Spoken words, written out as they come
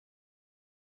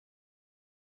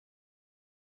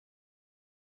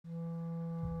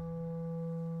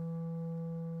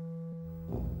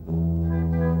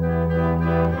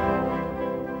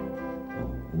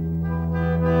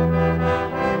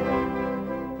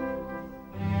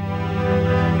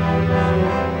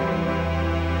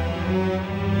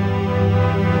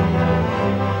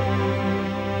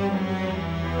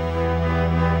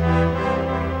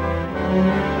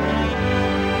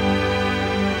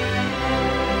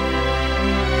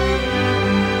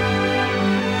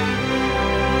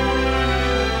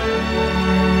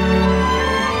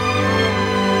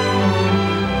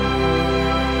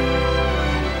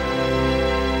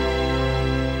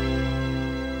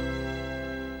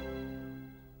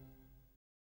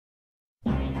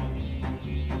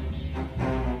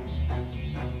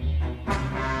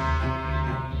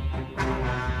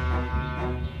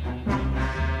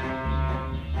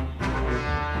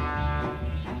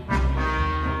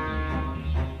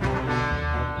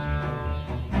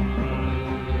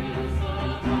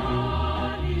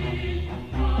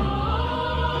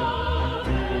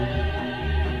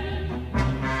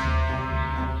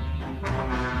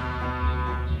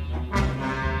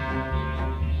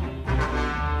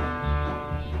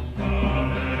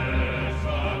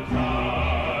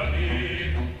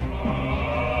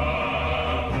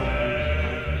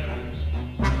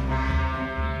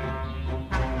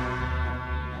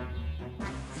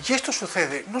Y esto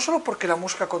sucede no solo porque la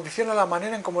música condiciona la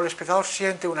manera en cómo el espectador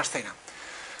siente una escena,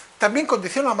 también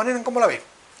condiciona la manera en cómo la ve.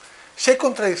 Si hay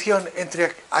contradicción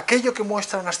entre aquello que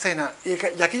muestra una escena y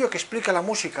aquello que explica la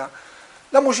música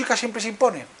siempre se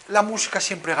impone, la música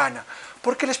siempre gana,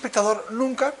 porque el espectador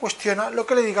nunca cuestiona lo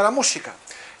que le diga la música.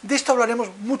 De esto hablaremos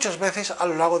muchas veces a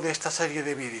lo largo de esta serie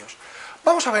de vídeos.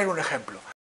 Vamos a ver un ejemplo.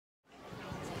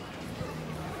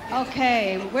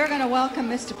 Okay, we're going to welcome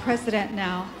Mr. President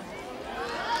now.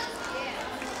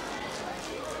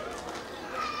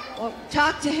 Well,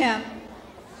 talk to him.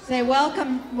 Say,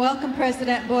 welcome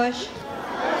President Bush.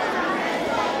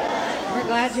 We're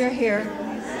glad you're here.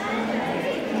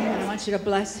 I want you to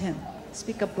bless him.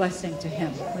 Speak a blessing to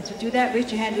him. Once you do that,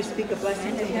 reach your hand to speak a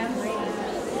blessing to him.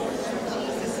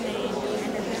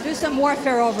 Do some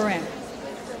warfare over him.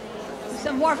 Do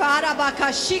some warfare.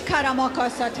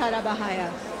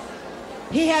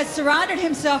 He has surrounded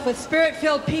himself with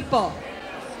spirit-filled people.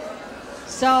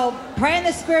 So pray in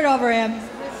the Spirit over him.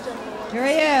 Here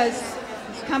he is.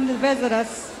 He's come to visit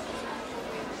us.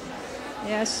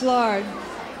 Yes, Lord.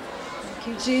 Thank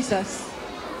you, Jesus.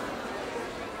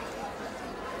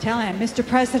 Tell him, Mr.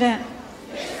 President.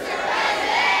 Mr.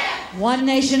 President. One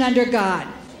nation under God.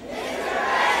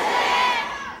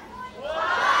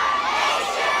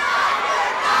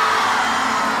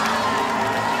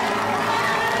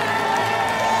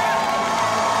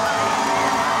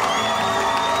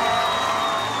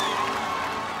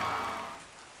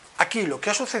 Aquí lo que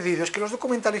ha sucedido es que los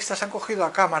documentalistas han cogido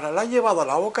la cámara, la han llevado a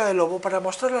la boca del lobo para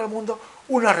mostrarle al mundo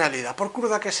una realidad, por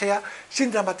cruda que sea, sin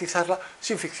dramatizarla,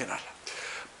 sin ficcionarla.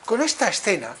 Con esta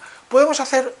escena podemos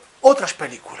hacer otras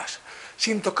películas,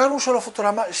 sin tocar un solo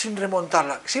fotograma, sin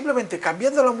remontarla. Simplemente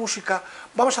cambiando la música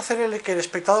vamos a hacer que el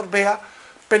espectador vea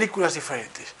películas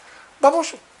diferentes.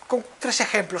 Vamos con 3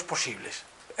 ejemplos posibles.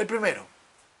 El primero.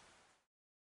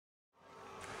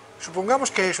 Supongamos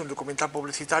que es un documental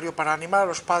publicitario para animar a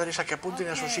los padres a que apunten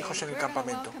a sus hijos en el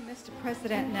campamento.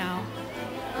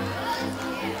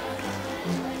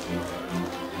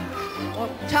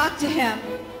 Talk to him.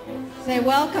 Say,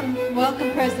 welcome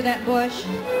President Bush.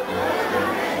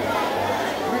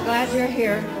 We're glad you're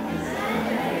here.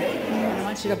 I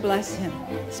want you to bless him.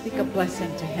 Speak a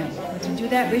blessing to him. Once you do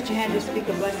that, reach your hand to speak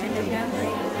a blessing to him.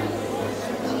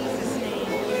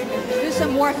 Do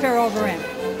some warfare over him.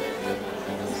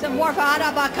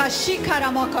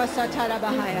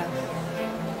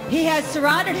 He has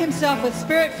surrounded himself with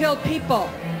spirit-filled people.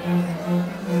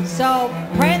 So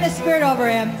pray in the Spirit over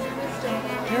him.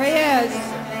 Here he is.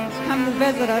 He's come to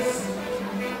visit us.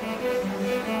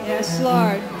 Yes,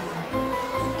 Lord.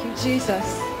 Thank you,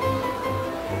 Jesus.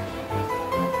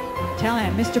 Tell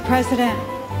him, Mr. President. Mr. President.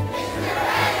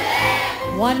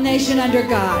 One nation under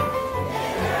God.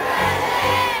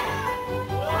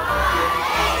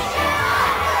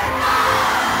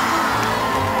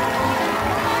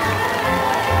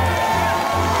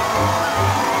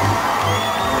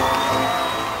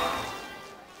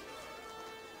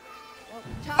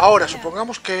 Ahora,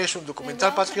 supongamos que es un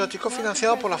documental patriótico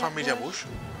financiado por la familia Bush.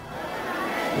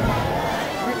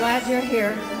 We're glad you're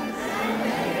here.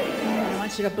 I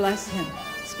want you to bless him.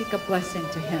 Speak a blessing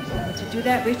to him. Once you do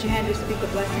that, reach your hand to speak a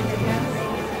blessing to him.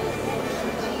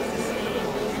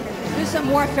 Do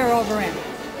some warfare over him.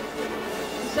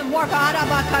 Do some warfare.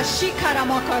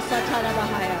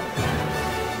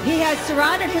 He has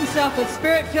surrounded himself with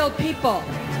spirit-filled people.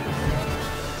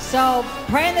 So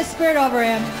pray in the Spirit over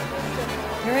him.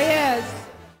 Here he is.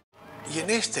 Y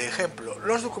en este ejemplo,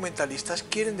 los documentalistas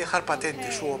quieren dejar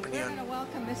patente su opinión.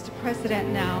 Welcome Mr. President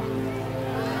now.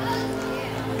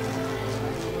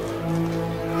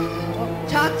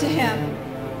 Talk to him.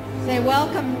 Say,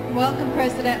 welcome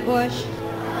President Bush.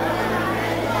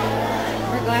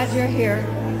 We're glad you're here.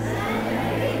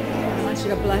 I want you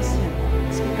to bless him.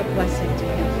 Speak a blessing to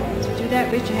him. Once you do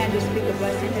that, reach your hand to speak a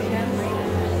blessing to him.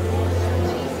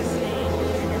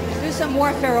 Do some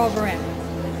warfare over him.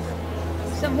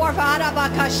 Some warfare.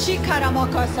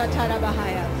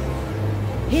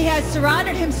 He has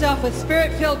surrounded himself with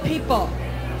spirit-filled people.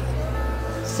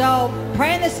 So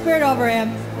pray in the Spirit over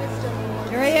him.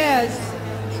 Here he is.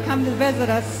 He's come to visit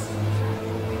us.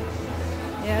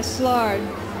 Yes, Lord.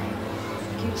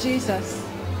 Thank you, Jesus.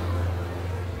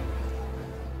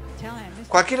 Tell him.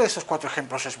 Cualquiera de estos 4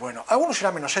 ejemplos es bueno. Algunos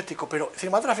será menos ético, pero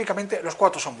cinematográficamente los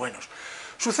 4 son buenos.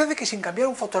 Sucede que sin cambiar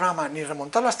un fotograma ni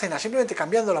remontar la escena, simplemente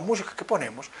cambiando la música que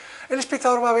ponemos, el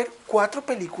espectador va a ver 4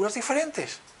 películas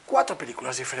diferentes. 4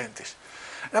 películas diferentes.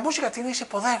 La música tiene ese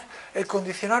poder, el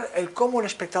condicionar el cómo el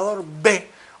espectador ve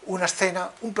una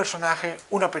escena, un personaje,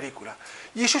 una película.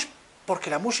 Y eso es Porque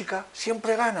la música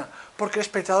siempre gana, porque el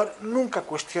espectador nunca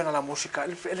cuestiona la música,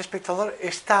 el espectador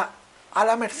está a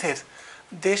la merced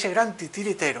de ese gran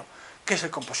titiritero que es el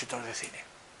compositor de cine.